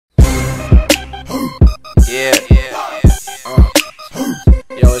Yeah.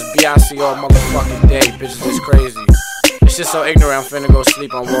 Yo, it's B.I.C all motherfucking day. Bitches is crazy. This shit so ignorant, I'm finna go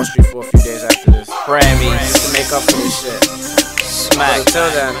sleep on Wall Street for a few days after this. Grammys. Just to make up for this shit. Smack. Until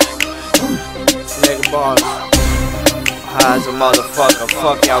then, nigga balls. High as a motherfucker.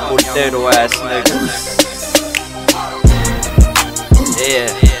 Fuck y'all potato ass niggas. Yeah.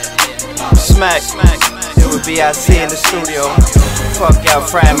 Smack. It would B.I.C in the studio. Fuck y'all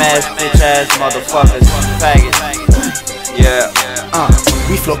fram ass, bitch ass motherfuckers. Faggots. Yeah.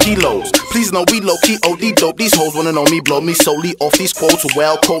 We flow kilos. Please know we low-key OD dope. These hoes wanna know me, blow me solely off these quotes.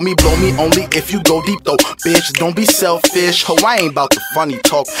 Well, call me, blow me only if you go deep though. Bitch, don't be selfish, ho, I ain't about the funny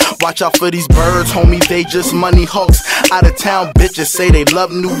talk. Watch out for these birds, homie, they just money hawks. Out of town bitches say they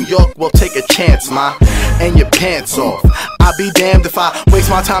love New York. Well, take a chance, ma, and your pants off. I be damned if I waste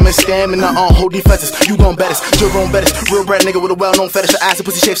my time and stamina on whole defenses. You gon' bet us, Jerome Bettis. Real red nigga with a well-known fetish. The ass and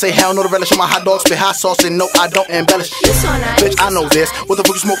pussy shape, say hell no, the relish on my hot dog. Spit hot sauce and no, I don't embellish. Bitch, I know this. What the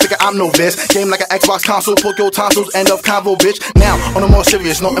fuck you smoke, nigga? I'm no this. Game like an Xbox console, poke your tonsils, end of convo, bitch. Now, on a more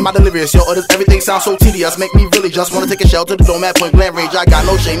serious note, am I delirious? Yo, does everything sound so tedious? Make me really just wanna take a shell to the dome at point blank range. I got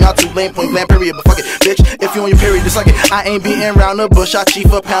no shame, not too lame, point blank period. But fuck it, bitch, if you on your period, just like it. I ain't beating round the bush, I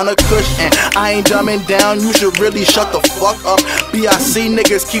chief a pound of kush. And I ain't dumbing down, you should really shut the fuck up. B.I.C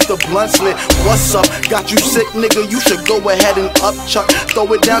niggas keep the blunt slit. What's up? Got you sick, nigga, you should go ahead and up chuck.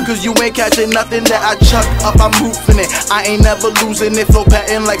 Throw it down, cause you ain't catching nothing that I chuck up. I'm roofing it, I ain't never losing it. Flow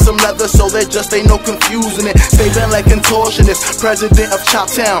patent like some leather, so there just ain't no confusing it. Stay bent like contortionist, president of Chop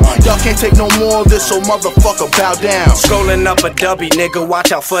Town. Y'all can't take no more of this, so motherfucker bow down. Scrolling up a dubby, nigga,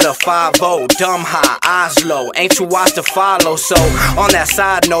 watch out for the 5-0. Dumb high, eyes low, ain't too wise to follow. So, on that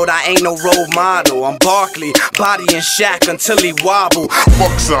side note, I ain't no role model. I'm Barkley, body and Shaq until he wobble.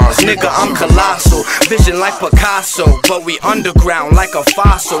 Fuck size, nigga, I'm colossal. Vision like Picasso, but we underground like a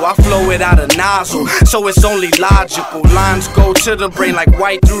fossil. I flow it out of nozzle, so it's only logical. Lines go to the brain like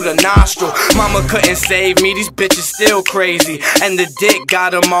white through the nostril. Mama couldn't save me, these bitches still crazy. And the dick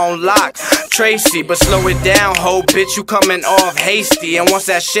got them on lock. Tracy, but slow it down, ho, bitch, you coming off hasty. And once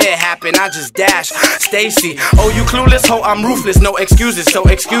that shit happen, I just dash. Stacy, oh, you clueless, ho, I'm ruthless, no excuses. So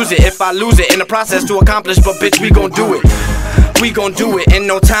excuse it if I lose it in the process to accomplish. But bitch, we gon' do it. We gon' do it in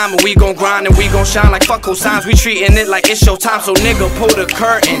no time, and we gon' grind and we gon' shine like fuck cosigns. We treating it like it's showtime, so nigga pull the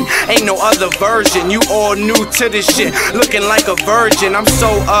curtain. Ain't no other version, you all new to this shit, looking like a virgin. I'm so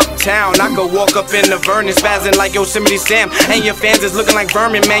uptown, I could walk up in the Vernon, spazzing like Yosemite Sam. And your fans is looking like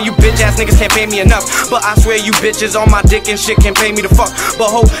vermin, man. You bitch ass niggas can't pay me enough, but I swear you bitches on my dick and shit can't pay me to fuck. But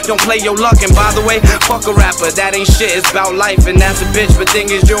ho, don't play your luck, and by the way, fuck a rapper, that ain't shit, it's about life, and that's a bitch. But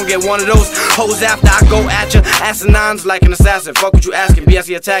thing is, you don't get one of those hoes after I go at ya. Asinines like an assassin. Fuck what you asking,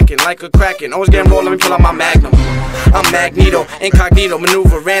 B.I.C attacking like a kraken. Always getting rolled, let me pull out my magnum. I'm Magneto, incognito,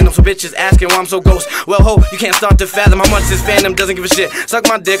 maneuver random. So bitches asking why I'm so ghost. Well, ho, you can't start to fathom how much this fandom doesn't give a shit. Suck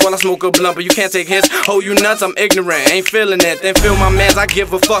my dick while I smoke a blunt, but you can't take hits. Ho, you nuts, I'm ignorant, ain't feeling it. Then feel my mans, I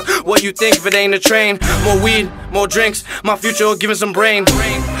give a fuck what you think if it ain't a train. More weed, more drinks, my future giving some brain.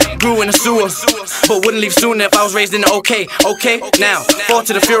 Grew in the sewer, but wouldn't leave sooner if I was raised in the okay. Now, fall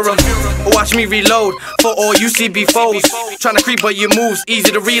to the Führer, watch me reload for all UCB foes. Tryna creep but your moves,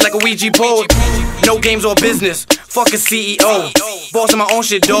 easy to read like a Ouija board. No games or business, fuck a CEO. Boss of my own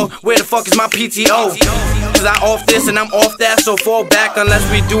shit, dog, where the fuck is my PTO? Cause I off this and I'm off that, so fall back unless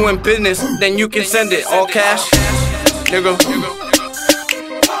we doing business. Then you can send it, all cash, nigga.